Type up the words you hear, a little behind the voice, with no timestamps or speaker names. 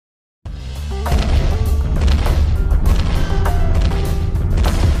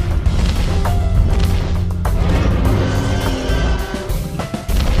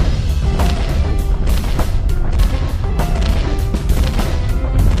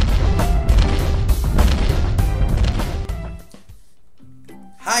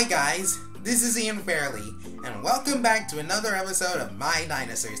Hi guys, this is Ian Fairley, and welcome back to another episode of my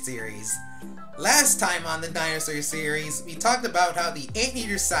Dinosaur series. Last time on the Dinosaur series, we talked about how the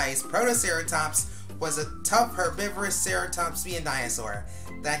 8-meter sized Protoceratops was a tough herbivorous ceratopsian dinosaur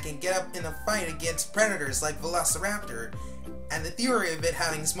that can get up in a fight against predators like Velociraptor, and the theory of it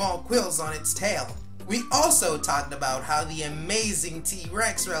having small quills on its tail. We also talked about how the amazing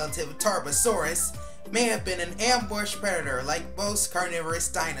T-Rex relative Tarbosaurus may have been an ambush predator like most carnivorous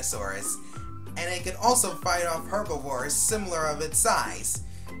dinosaurs, and it could also fight off herbivores similar of its size.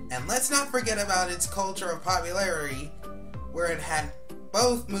 And let's not forget about its culture of popularity, where it had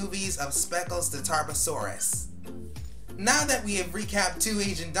both movies of Speckles the Tarbosaurus. Now that we have recapped two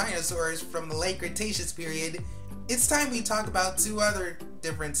ancient dinosaurs from the late Cretaceous period, it's time we talk about two other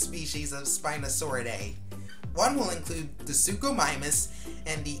different species of spinosauridae. One will include the Suchomimus,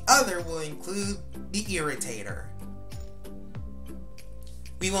 and the other will include the Irritator.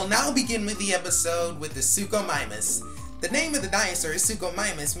 We will now begin with the episode with the Suchomimus. The name of the dinosaur,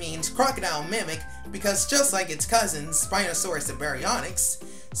 Suchomimus, means crocodile mimic because just like its cousins, Spinosaurus and Baryonyx,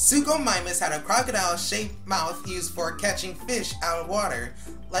 Suchomimus had a crocodile-shaped mouth used for catching fish out of water,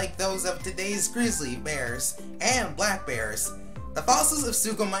 like those of today's grizzly bears and black bears. The fossils of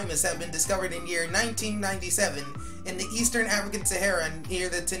Suchomimus have been discovered in year 1997 in the eastern African Sahara near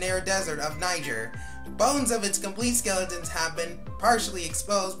the Tenere Desert of Niger. Bones of its complete skeletons have been partially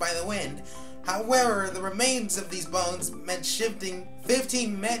exposed by the wind. However, the remains of these bones meant shifting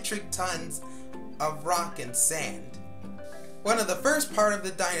 15 metric tons of rock and sand. One of the first part of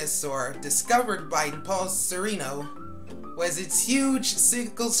the dinosaur discovered by Paul Serino was its huge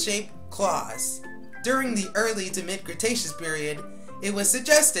sickle-shaped claws. During the early to mid-Cretaceous period, it was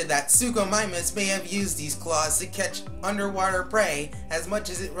suggested that Suchomimus may have used these claws to catch underwater prey as much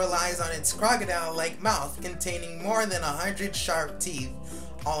as it relies on its crocodile-like mouth containing more than 100 sharp teeth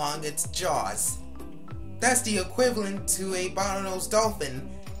along its jaws. That's the equivalent to a bottlenose dolphin,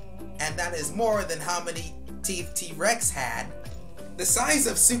 and that is more than how many teeth T-Rex had. The size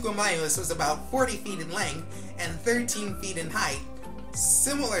of Suchomimus was about 40 feet in length and 13 feet in height,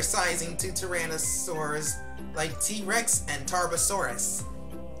 similar sizing to tyrannosaurs like T-Rex and Tarbosaurus.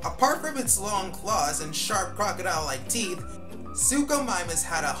 Apart from its long claws and sharp crocodile-like teeth, Suchomimus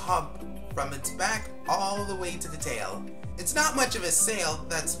had a hump from its back all the way to the tail. It's not much of a sail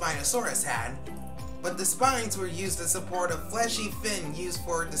that Spinosaurus had, but the spines were used to support a fleshy fin used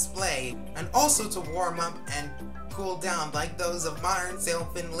for display and also to warm up and cool down like those of modern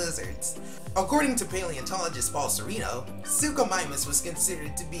sailfin lizards. According to paleontologist Paul Serino, Suchomimus was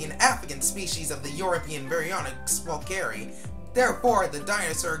considered to be an African species of the European Baryonyx walkeri. Therefore, the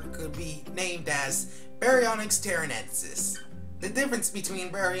dinosaur could be named as Baryonyx terranensis. The difference between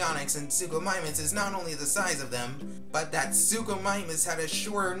Baryonyx and Suchomimus is not only the size of them, but that Suchomimus had a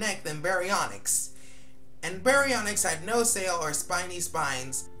shorter neck than Baryonyx, and Baryonyx had no sail or spiny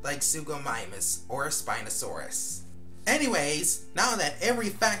spines like Suchomimus or Spinosaurus. Anyways, now that every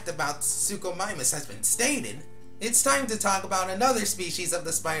fact about Suchomimus has been stated, it's time to talk about another species of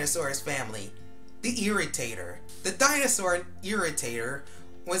the Spinosaurus family, the Irritator. The dinosaur Irritator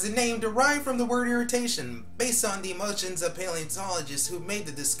was a name derived from the word irritation, based on the emotions of paleontologists who made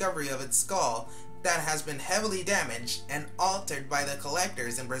the discovery of its skull that has been heavily damaged and altered by the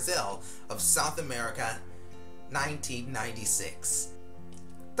collectors in Brazil of South America, 1996.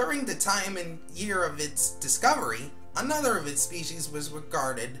 During the time and year of its discovery, another of its species was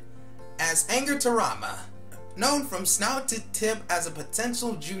regarded as Angioterama, known from snout to tip as a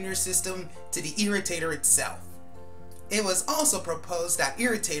potential junior system to the Irritator itself. It was also proposed that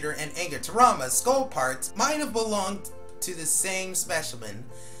Irritator and Angioterama's skull parts might have belonged to the same specimen.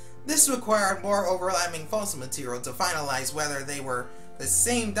 This required more overlapping fossil material to finalize whether they were the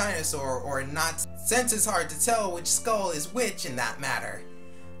same dinosaur or not, since it's hard to tell which skull is which in that matter.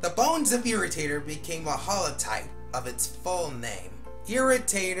 The bones of Irritator became a holotype of its full name,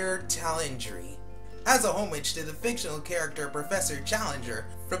 Irritator Challengeri, as a homage to the fictional character Professor Challenger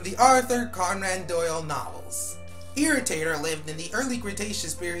from the Arthur Conan Doyle novels. Irritator lived in the early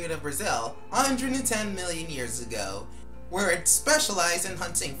Cretaceous period of Brazil 110 million years ago, where it specialized in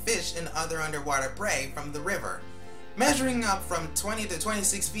hunting fish and other underwater prey from the river. Measuring up from 20 to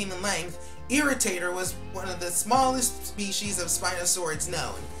 26 feet in length, Irritator was one of the smallest species of spinosaurids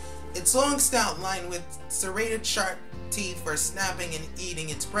known. Its long snout lined with serrated sharp teeth for snapping and eating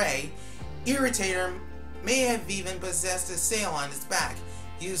its prey, Irritator may have even possessed a sail on its back,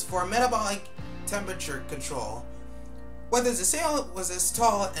 used for metabolic temperature control. Whether the sail was as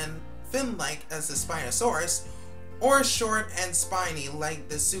tall and fin-like as the Spinosaurus, or short and spiny like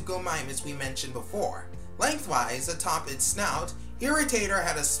the Suchomimus we mentioned before. Lengthwise atop its snout, Irritator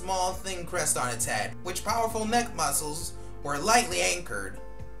had a small, thin crest on its head, which powerful neck muscles were lightly anchored.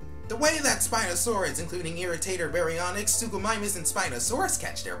 The way that spinosaurids, including Irritator, Baryonyx, Suchomimus, and Spinosaurus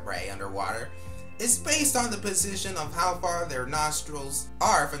catch their prey underwater is based on the position of how far their nostrils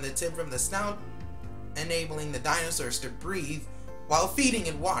are from the tip of the snout, enabling the dinosaurs to breathe while feeding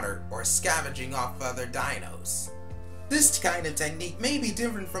in water or scavenging off other dinos. This kind of technique may be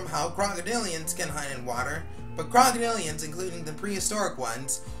different from how crocodilians can hunt in water, but crocodilians, including the prehistoric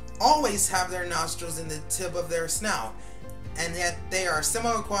ones, always have their nostrils in the tip of their snout, and yet they are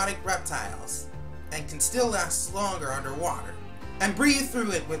semi-aquatic reptiles and can still last longer underwater and breathe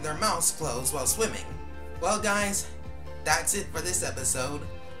through it with their mouths closed while swimming. Well guys, that's it for this episode.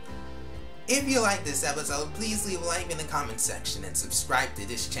 If you like this episode, please leave a like in the comment section and subscribe to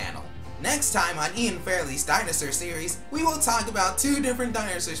this channel. Next time on Ian Fairley's Dinosaur series, we will talk about 2 different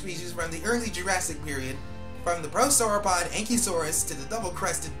dinosaur species from the early Jurassic period, from the prosauropod Ankylosaurus to the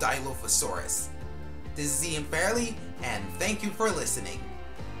double-crested Dilophosaurus. This is Ian Fairley, and thank you for listening.